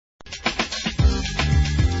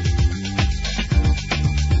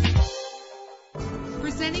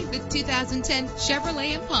2010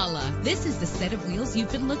 Chevrolet Impala. This is the set of wheels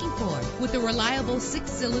you've been looking for, with a reliable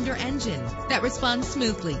 6-cylinder engine that responds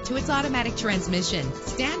smoothly to its automatic transmission.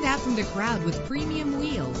 Stand out from the crowd with premium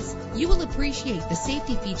wheels. You will appreciate the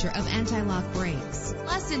safety feature of anti-lock brakes.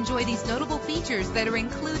 Plus, enjoy these notable features that are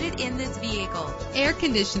included in this vehicle: air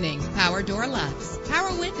conditioning, power door locks,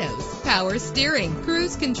 power windows, power steering,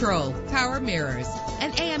 cruise control, power mirrors,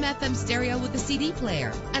 an AM/FM stereo with a CD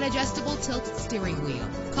player, an adjustable tilt steering wheel.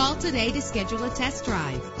 Call today to schedule a test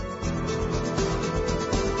drive.